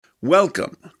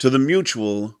Welcome to the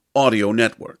Mutual Audio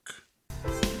Network.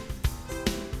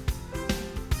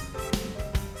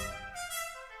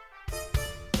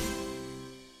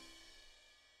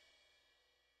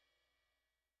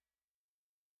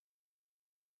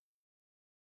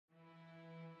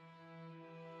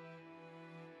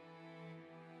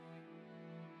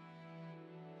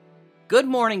 Good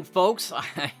morning, folks.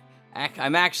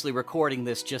 I'm actually recording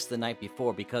this just the night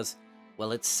before because,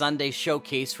 well, it's Sunday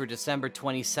Showcase for December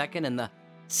 22nd and the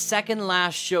second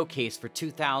last showcase for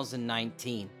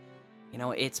 2019. You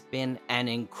know, it's been an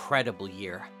incredible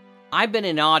year. I've been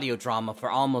in audio drama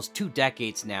for almost 2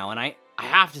 decades now, and I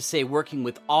have to say working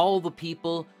with all the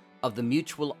people of the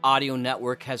Mutual Audio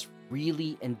Network has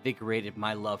really invigorated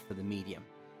my love for the medium.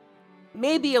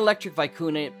 Maybe Electric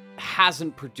Vicuna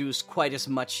hasn't produced quite as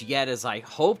much yet as I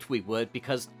hoped we would,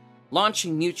 because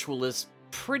launching Mutual has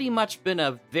pretty much been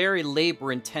a very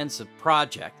labor-intensive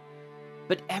project.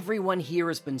 But everyone here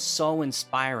has been so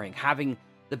inspiring, having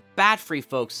the Bat-Free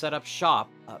folks set up shop,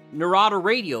 Narada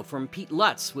Radio from Pete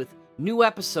Lutz with new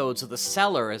episodes of The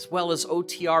Cellar as well as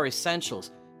OTR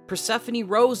Essentials, Persephone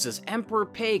Roses, Emperor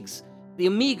Pigs, The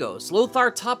Amigos,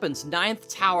 Lothar Tuppin's Ninth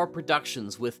Tower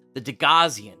Productions with The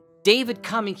Degazian, David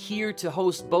coming here to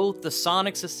host both the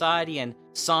Sonic Society and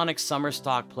Sonic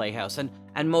Summerstock Playhouse,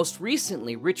 and most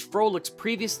recently, Rich Froelich's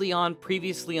previously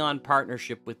on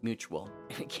partnership with Mutual.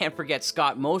 And can't forget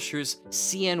Scott Mosher's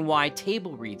CNY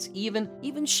table reads,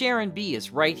 even Sharon B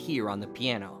is right here on the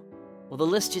piano. Well, the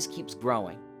list just keeps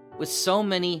growing. With so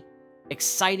many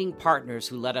exciting partners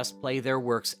who let us play their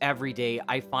works every day,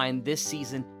 I find this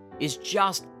season is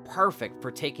just perfect for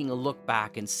taking a look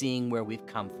back and seeing where we've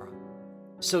come from.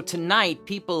 So tonight,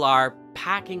 people are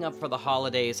packing up for the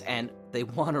holidays and they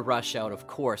want to rush out, of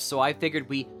course. So I figured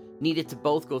we needed to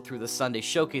both go through the Sunday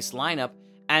Showcase lineup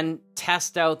and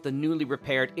test out the newly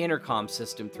repaired intercom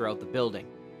system throughout the building.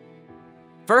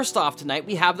 First off tonight,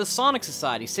 we have the Sonic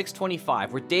Society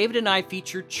 625, where David and I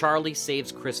featured Charlie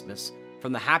Saves Christmas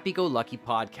from the Happy Go Lucky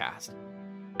podcast.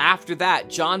 After that,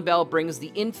 John Bell brings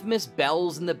the infamous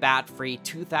Bells in the Bat-Free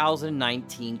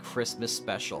 2019 Christmas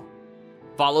special,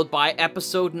 followed by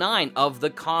episode 9 of The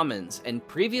Commons, and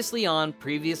Previously On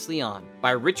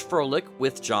by Rich Froelich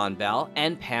with John Bell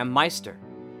and Pam Meister.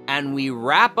 And we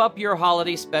wrap up your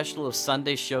holiday special of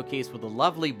Sunday Showcase with a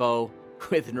lovely bow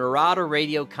with Narada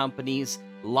Radio Company's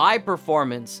live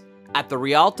performance at the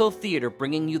Rialto Theater,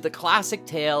 bringing you the classic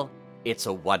tale, It's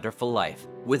a Wonderful Life,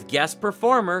 with guest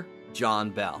performer John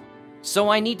Bell. So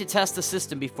I need to test the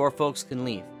system before folks can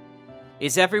leave.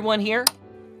 Is everyone here?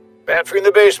 Bat-Free in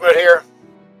the basement here.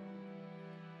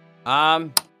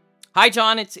 Hi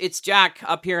John, it's Jack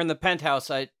up here in the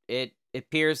penthouse. It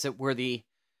appears that we're the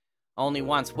only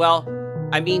ones. Well,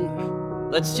 I mean,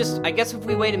 I guess if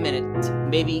we wait a minute,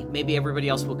 maybe everybody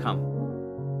else will come.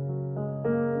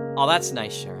 Oh, that's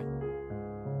nice, Sharon.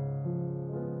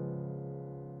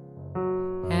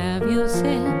 Have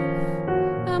yourself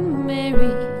a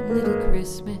merry little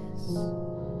Christmas.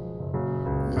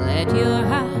 Let your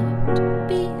heart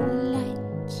be light.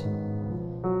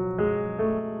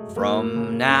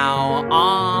 From now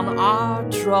on, our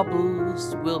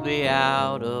troubles will be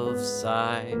out of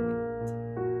sight.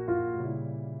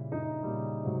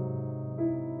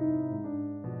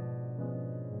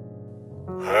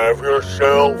 Have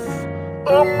yourself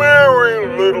a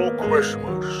merry little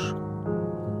Christmas.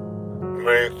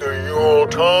 Make the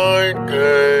Yuletide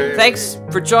gay. Thanks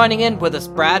for joining in with us,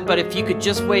 Brad, but if you could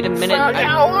just wait a minute. From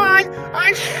now on,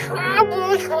 our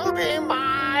troubles will be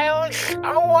miles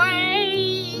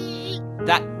away.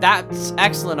 That's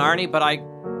excellent, Arnie, but I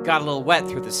got a little wet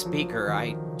through the speaker.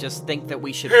 I just think that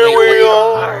we should Here wait. we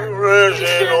are, as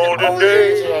in olden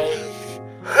days.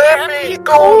 Happy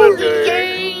golden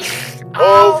days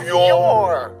of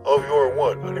your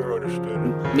what? I never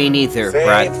understood. Me neither,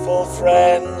 Brad. Faithful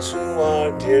friends who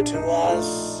are dear to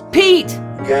us, Pete!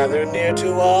 gather near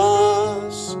to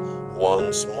us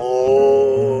once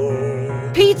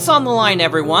more. Pete's on the line,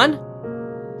 everyone.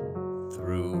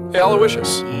 Hey,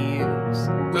 Aloysius.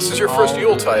 This is your first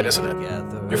Yuletide, isn't it?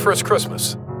 Your first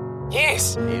Christmas.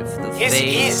 Yes. Yes, it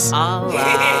is.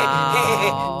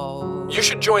 You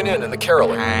should join in the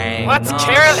caroling. What's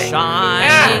caroling?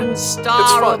 Shining star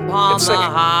It's fun. upon It's the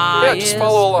singing. Yeah, just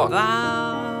follow along.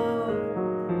 bough.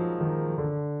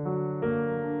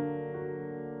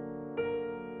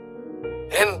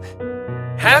 And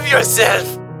have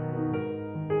yourself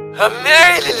a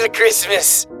merry little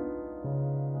Christmas.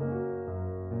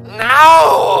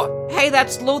 Now! Hey,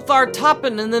 that's Lothar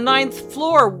Tuppin in the 9th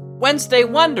floor, Wednesday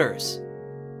Wonders.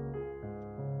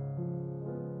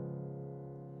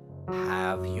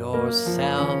 Have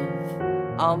yourself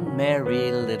a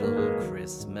merry little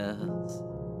Christmas.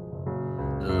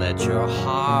 Let your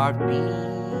heart be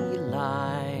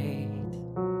light.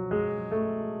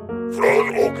 Från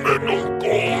och med någon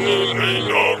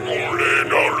innan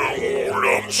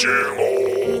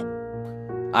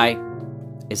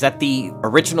Is that the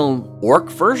original orc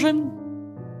version?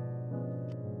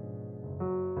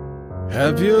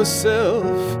 Have yourself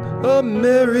a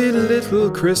merry little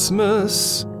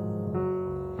Christmas.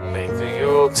 Make the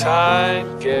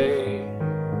Yuletide gay.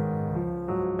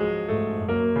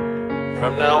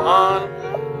 From now on,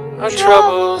 our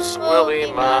troubles will be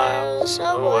miles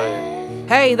away.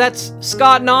 Hey, that's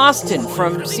Scott and Austin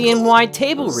from CNY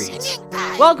Table Reads.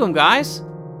 Welcome, guys.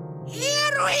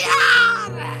 Here we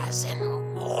are, as in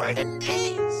olden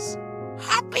days.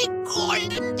 Happy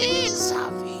golden days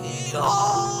of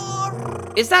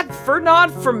yore. Is that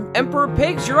Fernod from Emperor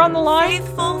Pigs? You're on the line?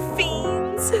 Faithful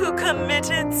fiends who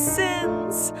committed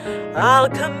sins, I'll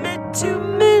commit to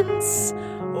mince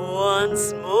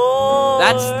once more.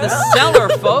 That's the cellar,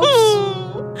 folks.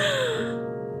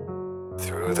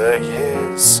 Through the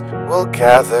years, we'll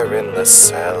gather in the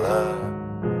cellar.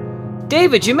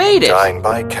 David, you made it. Dine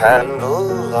by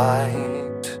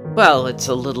candlelight. Well, it's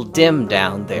a little dim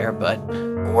down there, but...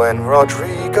 When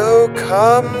Rodrigo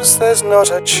comes, there's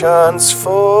not a chance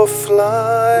for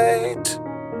flight.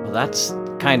 Well, that's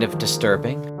kind of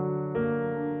disturbing.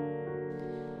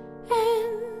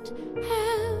 And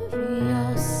have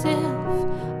yourself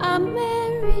a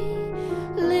merry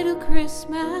little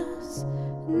Christmas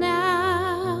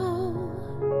now.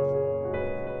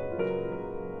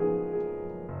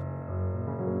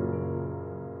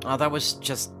 Oh, that was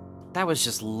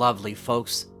just lovely,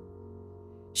 folks.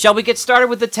 Shall we get started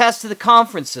with the test of the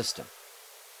conference system?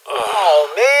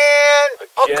 Oh, man.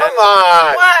 Oh, Again? come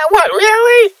on. What,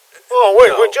 really? Oh, wait,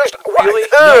 No. we're just... Really?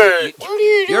 Hey. What are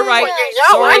you You're doing? right.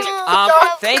 No, Sorry.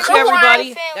 I- Thank you, Come on,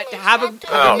 everybody. family. Have a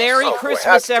Oh, Merry oh, Christmas,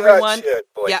 that's everyone. it,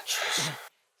 boy. Yeah.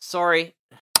 Sorry.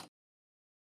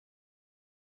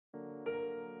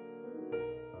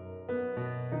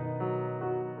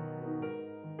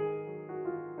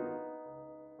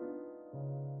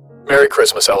 Merry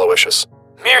Christmas, Aloysius.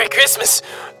 Merry Christmas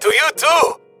to you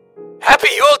too! Happy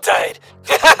Yuletide!